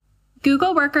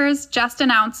Google workers just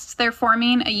announced they're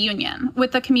forming a union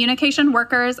with the Communication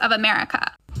Workers of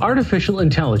America. Artificial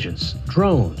intelligence,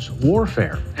 drones,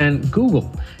 warfare, and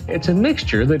Google. It's a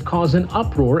mixture that caused an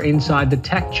uproar inside the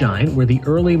tech giant where the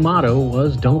early motto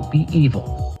was "Don't be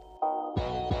evil."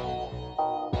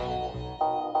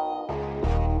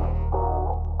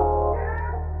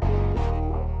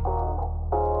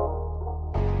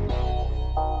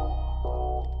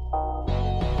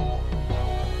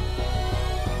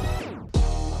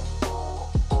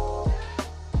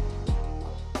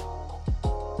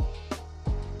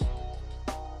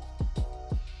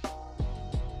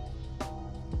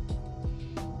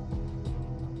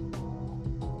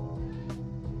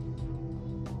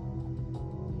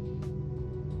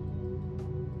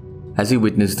 As we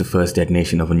witnessed the first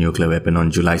detonation of a nuclear weapon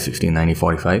on July 16,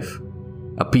 1945,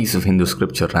 a piece of Hindu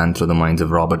scripture ran through the minds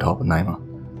of Robert Oppenheimer.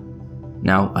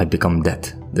 Now I become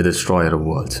death, the destroyer of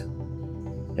worlds.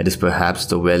 It is perhaps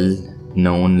the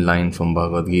well-known line from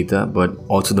Bhagavad Gita, but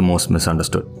also the most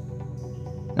misunderstood.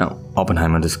 Now,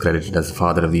 Oppenheimer is credited as the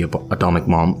father of the atomic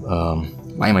bomb.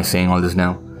 Why am I saying all this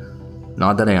now?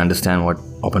 Not that I understand what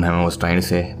Oppenheimer was trying to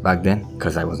say back then,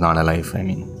 because I was not alive,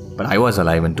 but I was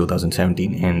alive in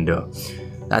 2017, and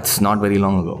that's not very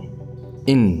long ago.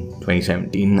 In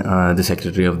 2017, the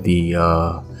Secretary of the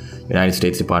United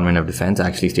States Department of Defense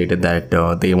actually stated that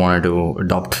they wanted to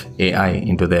adopt AI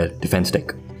into their defense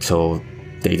tech. So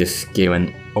they just gave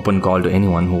an open call to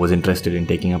anyone who was interested in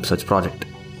taking up such project.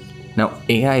 Now,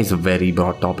 AI is a very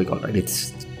broad topic, alright.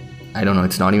 It's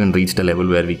not even reached a level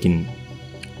where we can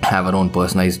have our own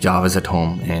personalized Jarvis at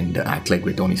home and act like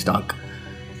we're Tony Stark.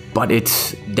 But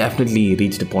it's definitely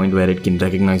reached a point where it can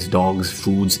recognize dogs,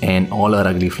 foods, and all our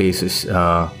ugly faces.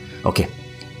 Okay,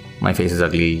 my face is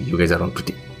ugly, you guys are all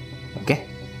pretty. Okay?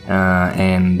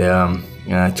 And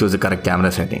choose the correct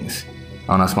camera settings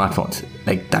on our smartphones.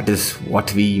 Like, that is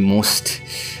what we most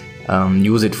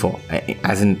use it for,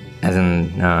 as in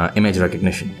image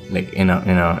recognition, like in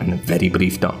a very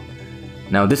brief term.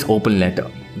 Now, this open letter,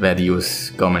 where the US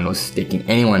government was taking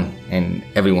anyone and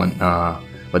everyone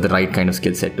with the right kind of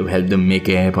skill set to help them make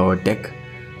AI-powered tech.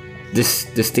 This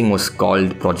thing was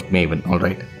called Project Maven,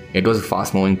 alright. It was a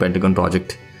fast-moving Pentagon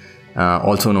project,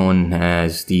 also known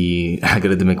as the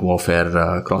Algorithmic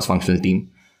Warfare Cross-Functional Team.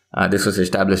 This was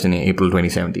established in April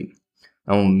 2017.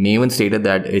 Now, Maven stated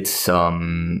that its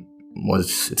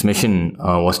mission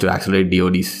was to accelerate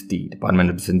DoD's, the Department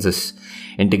of Defense's,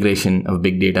 integration of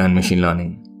big data and machine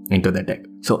learning into their tech.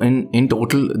 So in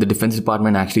total, the Defense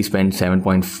Department actually spent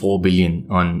 $7.4 billion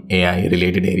on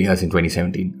AI-related areas in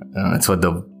 2017. That's what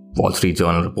the Wall Street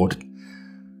Journal reported.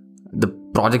 The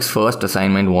project's first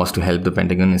assignment was to help the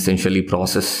Pentagon essentially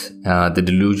process the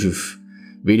deluge of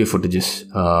video footages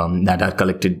that are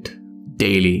collected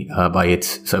daily by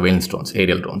its surveillance drones,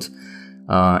 aerial drones.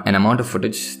 An amount of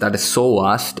footage that is so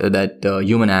vast that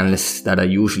human analysts that are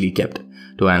usually kept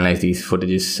to analyze these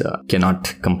footages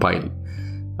cannot compile.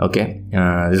 Okay,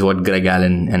 this is what Greg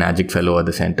Allen, an adjunct fellow at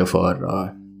the Center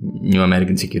for New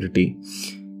American Security,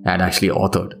 had actually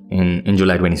authored in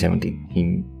July 2017.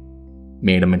 He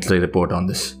made a military report on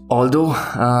this. Although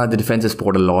the defense has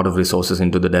poured a lot of resources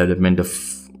into the development of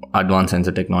advanced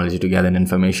sensor technology to gather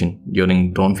information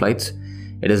during drone flights,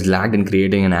 it has lagged in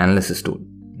creating an analysis tool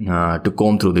to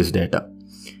comb through this data.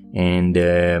 And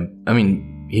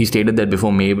he stated that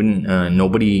before Maven,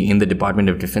 nobody in the Department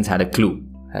of Defense had a clue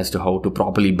as to how to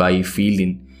properly buy, field,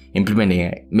 and implement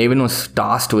AI. Maven was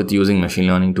tasked with using machine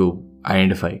learning to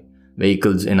identify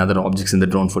vehicles and other objects in the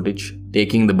drone footage,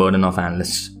 taking the burden off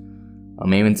analysts.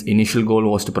 Maven's initial goal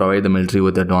was to provide the military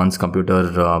with advanced computer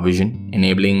vision,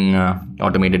 enabling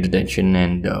automated detection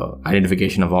and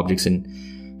identification of objects in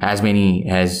as many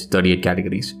as 38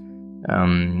 categories,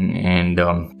 and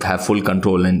have full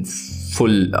control and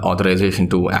full authorization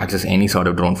to access any sort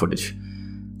of drone footage.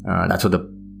 That's what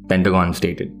the Pentagon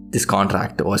stated. This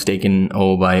contract was taken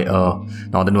over by a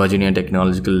Northern Virginia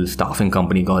technological staffing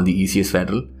company called the ECS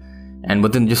Federal, and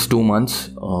within just 2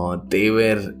 months, they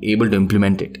were able to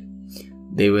implement it.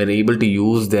 They were able to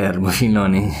use their machine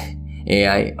learning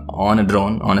AI on a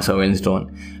drone, on a surveillance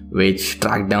drone, which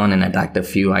tracked down and attacked a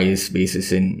few IS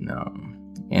bases in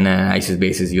an ISIS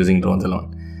bases using drones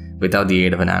alone, without the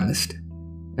aid of an analyst.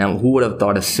 Now, who would have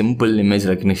thought a simple image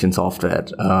recognition software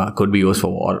could be used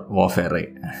for warfare,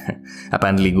 right?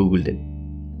 Apparently, Google did.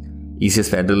 ECS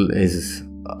Federal is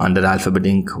under Alphabet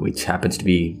Inc., which happens to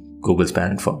be Google's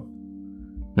parent firm.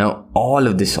 Now, all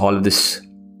of this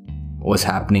was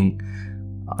happening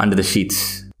under the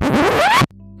sheets.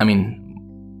 I meant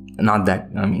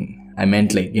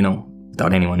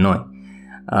without anyone knowing.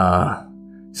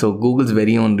 So Google's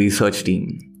very own research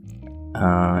team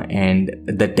and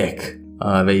the tech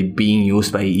being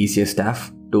used by ECS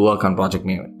staff to work on Project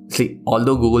Maven. See,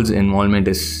 although Google's involvement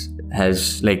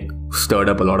has stirred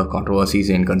up a lot of controversies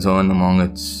and concern among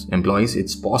its employees,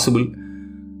 it's possible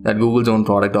that Google's own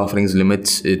product offerings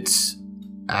limits its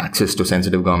access to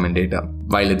sensitive government data.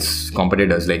 While its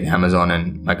competitors like Amazon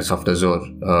and Microsoft Azure,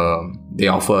 they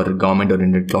offer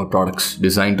government-oriented cloud products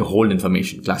designed to hold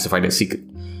information classified as secret.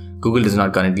 Google does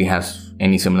not currently have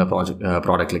any similar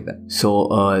product like that.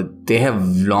 So they have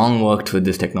long worked with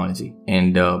this technology,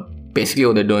 and basically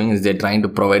what they're doing is they're trying to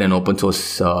provide an open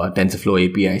source TensorFlow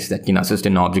APIs that can assist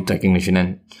in object recognition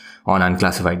and on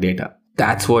unclassified data.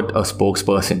 That's what a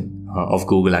spokesperson of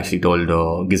Google actually told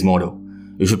Gizmodo.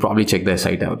 You should probably check their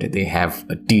site out. They have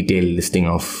a detailed listing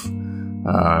of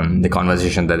the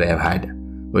conversation that they have had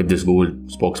with this Google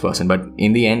spokesperson. But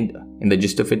in the end, in the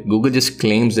gist of it, Google just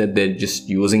claims that they're just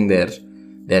using their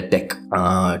tech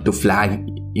to flag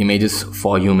images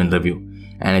for human review.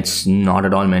 And it's not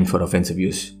at all meant for offensive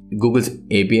use. Google's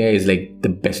API is the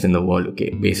best in the world, okay?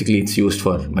 Basically, it's used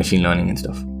for machine learning and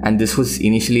stuff. And this was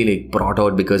initially brought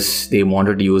out because they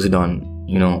wanted to use it on,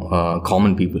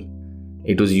 common people.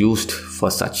 It was used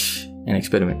for such an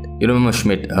experiment. You remember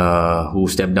Schmidt, who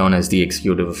stepped down as the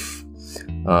executive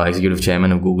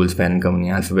chairman of Google's parent company,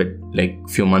 Alphabet,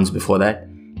 few months before that.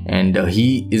 And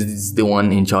he is the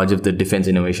one in charge of the Defense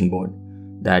Innovation Board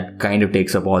that kind of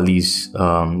takes up all these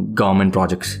government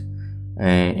projects.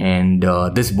 And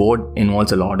this board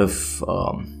involves a lot of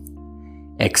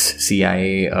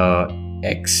ex-CIA,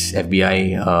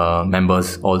 ex-FBI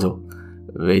members also,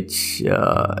 which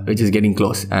is getting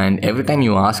close. And every time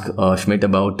you ask Schmidt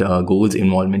about Google's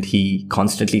involvement, he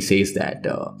constantly says that,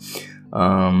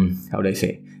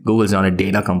 Google's not a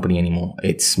data company anymore.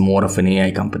 It's more of an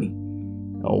AI company,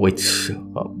 which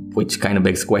kind of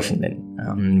begs the question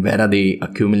then, where are they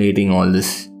accumulating all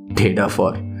this data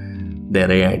for their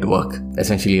AI to work?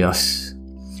 Essentially us.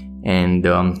 And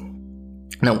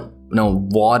now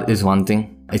war is one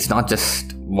thing. It's not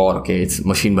just war, okay? It's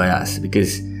machine bias,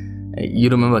 because you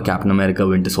remember Captain America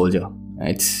Winter Soldier.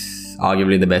 It's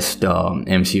arguably the best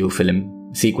MCU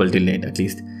film, sequel till date at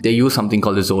least. They use something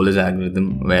called the Zola's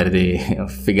algorithm, where they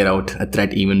figure out a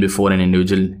threat even before an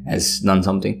individual has done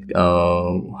something.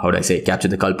 Capture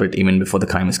the culprit even before the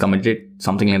crime is committed,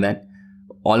 something like that.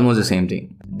 Almost the same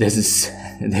thing.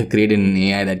 They've created an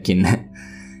AI that can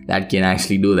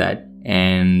actually do that.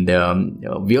 And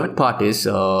weird part is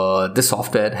the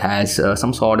software has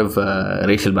some sort of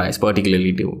racial bias,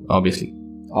 particularly to obviously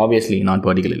not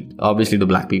particularly, obviously to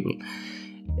black people.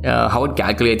 How it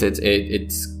calculates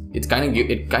it kind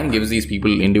of gives these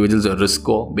individuals a risk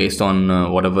score based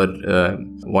on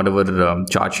whatever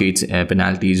charge sheets,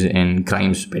 penalties, and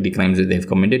petty crimes that they've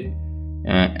committed,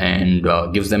 and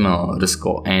gives them a risk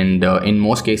score. And in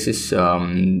most cases,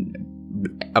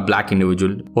 a black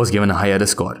individual was given a higher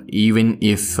risk score, even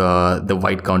if the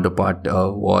white counterpart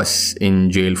was in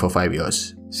jail for 5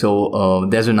 years. So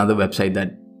there's another website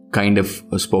that kind of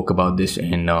spoke about this,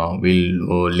 and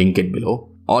we'll link it below.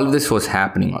 All of this was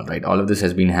happening, all right. All of this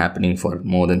has been happening for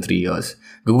more than 3 years.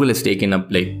 Google has taken up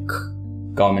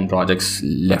government projects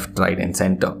left, right, and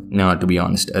center. No, to be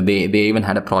honest, they even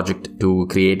had a project to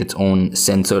create its own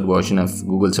censored version of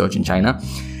Google Search in China,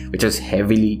 which is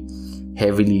heavily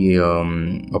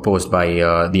opposed by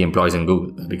the employees in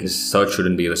Google, because search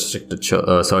shouldn't be restricted.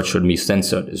 Search should be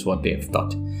censored, is what they've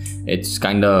thought. It's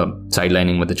kind of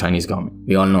sidelining with the Chinese government.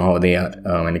 We all know how they are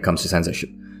when it comes to censorship.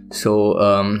 So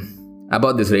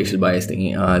about this racial bias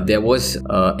thing, there was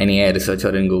an AI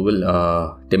researcher in Google,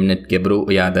 Timnit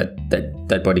Gebru. Yeah,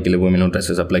 that particular woman who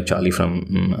dresses up like Charlie from,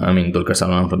 Dulquer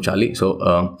Salmaan from Charlie. So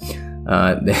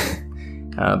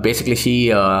basically, she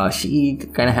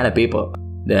kind of had a paper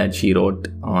that she wrote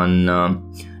on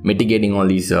mitigating all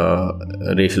these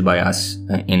racial bias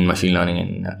in machine learning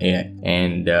and AI,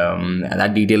 and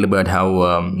that detailed about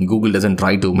how Google doesn't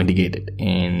try to mitigate it,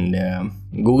 and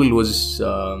Google was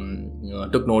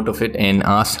took note of it and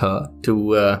asked her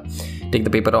to take the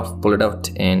paper off, pull it out,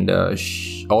 and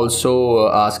also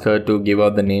asked her to give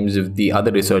out the names of the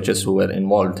other researchers who were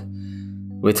involved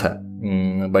with her,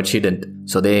 but she didn't.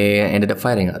 So they ended up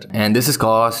firing her, and this has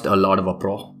caused a lot of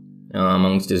uproar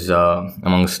amongst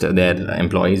their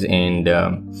employees. And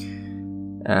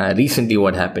recently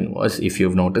what happened was, if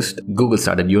you've noticed, Google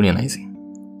started unionizing.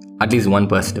 At least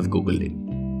 1% of Google did.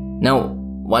 Now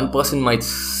 1% might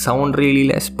sound really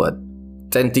less, but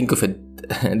then think of it,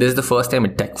 this is the first time a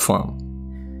tech firm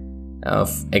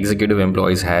of executive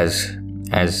employees has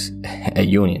a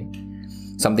union,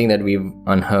 something that we've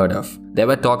unheard of. There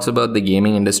were talks about the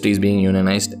gaming industries being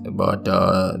unionized, but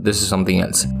this is something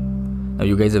else.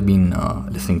 You guys have been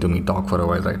listening to me talk for a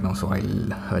while right now, so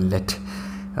I'll let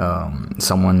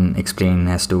someone explain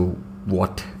as to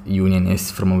what union is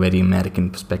from a very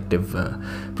American perspective.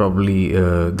 Probably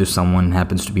this someone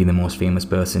happens to be the most famous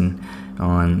person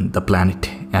on the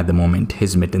planet at the moment.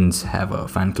 His mittens have a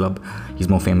fan club. He's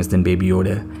more famous than Baby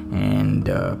Yoda, and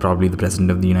probably the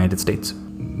president of the United States.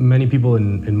 Many people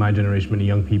in my generation, many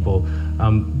young people,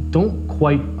 don't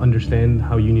quite understand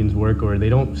how unions work, or they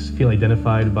don't feel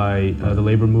identified by the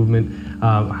labor movement.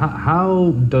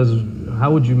 How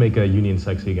would you make a union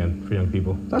sexy again for young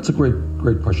people? That's a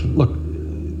great question. Look,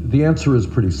 the answer is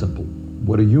pretty simple.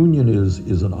 What a union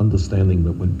is an understanding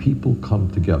that when people come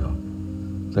together,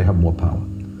 they have more power.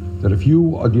 That if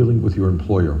you are dealing with your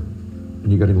employer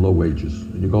and you're getting low wages,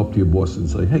 and you go up to your boss and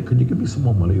say, hey, could you give me some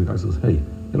more money? The guy says, hey,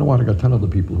 you know what, I got 10 other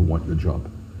people who want your job.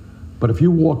 But if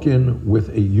you walk in with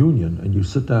a union and you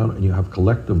sit down and you have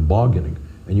collective bargaining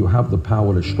and you have the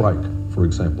power to strike, for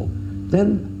example,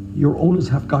 then your owners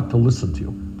have got to listen to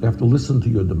you. They have to listen to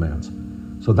your demands.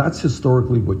 So that's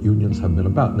historically what unions have been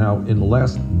about. Now, in the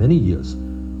last many years,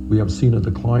 we have seen a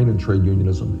decline in trade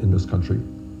unionism in this country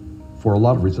for a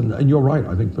lot of reasons. And you're right,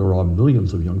 I think there are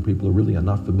millions of young people who really are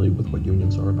not familiar with what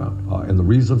unions are about. And the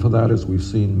reason for that is we've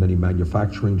seen many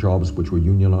manufacturing jobs which were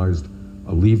unionized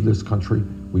leave this country.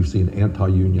 We've seen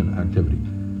anti-union activity.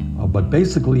 But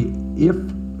basically, if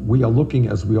we are looking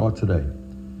as we are today,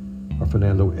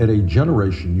 Fernando, at a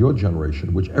generation, your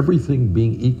generation, which everything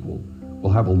being equal, will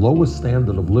have a lower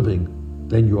standard of living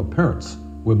than your parents.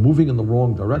 We're moving in the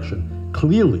wrong direction.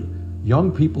 Clearly,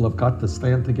 young people have got to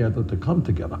stand together, to come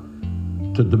together,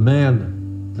 to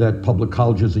demand that public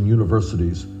colleges and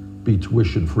universities be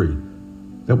tuition free,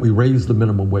 that we raise the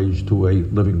minimum wage to a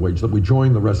living wage, that we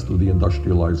join the rest of the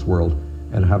industrialized world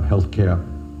and have health care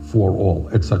for all,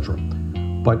 etc.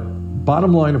 But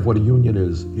bottom line of what a union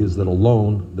is that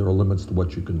alone there are limits to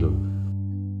what you can do.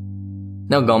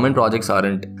 Now, government projects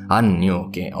aren't new,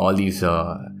 okay? All these,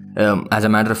 as a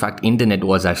matter of fact, internet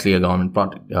was actually a government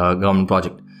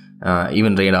project.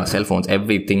 Even radar, cell phones,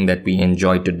 everything that we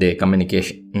enjoy today,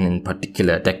 communication in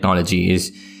particular, technology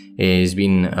is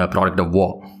been a product of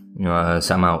war.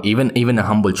 Somehow, even a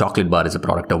humble chocolate bar is a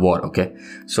product of war. Okay,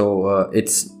 so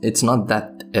it's not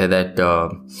that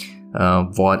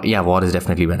war. Yeah, war is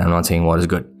definitely bad. I'm not saying war is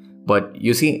good, but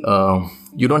you see,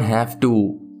 you don't have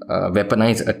to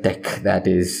weaponize a tech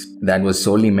that was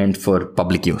solely meant for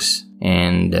public use.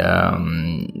 And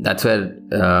that's where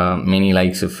many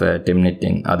likes of Timnit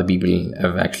and other people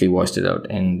have actually washed it out.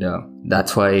 And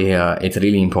that's why it's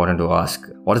really important to ask,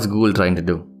 what is Google trying to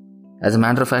do? As a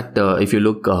matter of fact, if you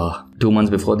look 2 months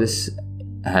before this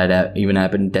had even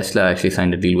happened, Tesla actually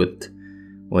signed a deal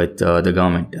with the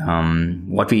government.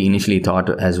 What we initially thought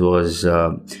as was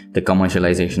the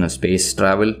commercialization of space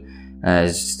travel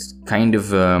as kind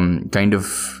of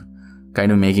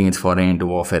making its foray into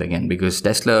warfare again, because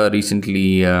Tesla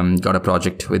recently got a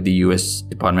project with the US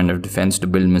Department of Defense to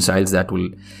build missiles that will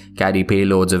carry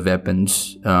payloads of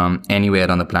weapons anywhere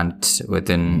on the planet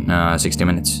within 60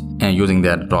 minutes, and using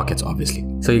their rockets, obviously.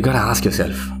 So you gotta ask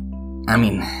yourself, I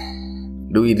mean,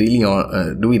 do we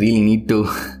really need to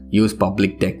use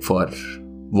public tech for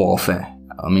warfare?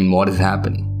 I mean, what is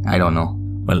happening? I don't know.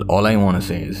 Well, all I want to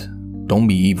say is, don't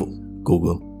be evil,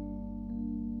 Google.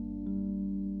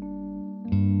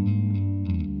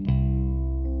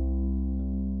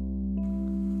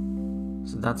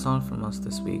 So that's all from us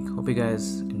this week. Hope you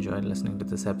guys enjoyed listening to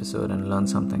this episode and learned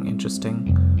something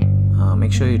interesting.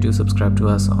 Make sure you do subscribe to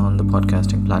us on the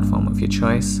podcasting platform of your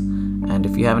choice. And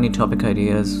if you have any topic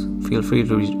ideas, feel free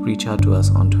to reach out to us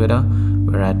on Twitter.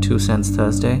 We're at 2 Cents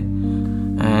Thursday.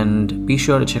 And be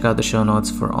sure to check out the show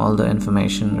notes for all the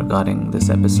information regarding this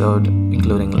episode,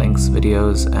 including links,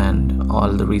 videos, and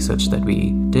all the research that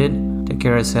we did. Take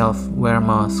care of yourself, wear a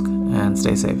mask, and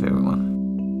stay safe everyone.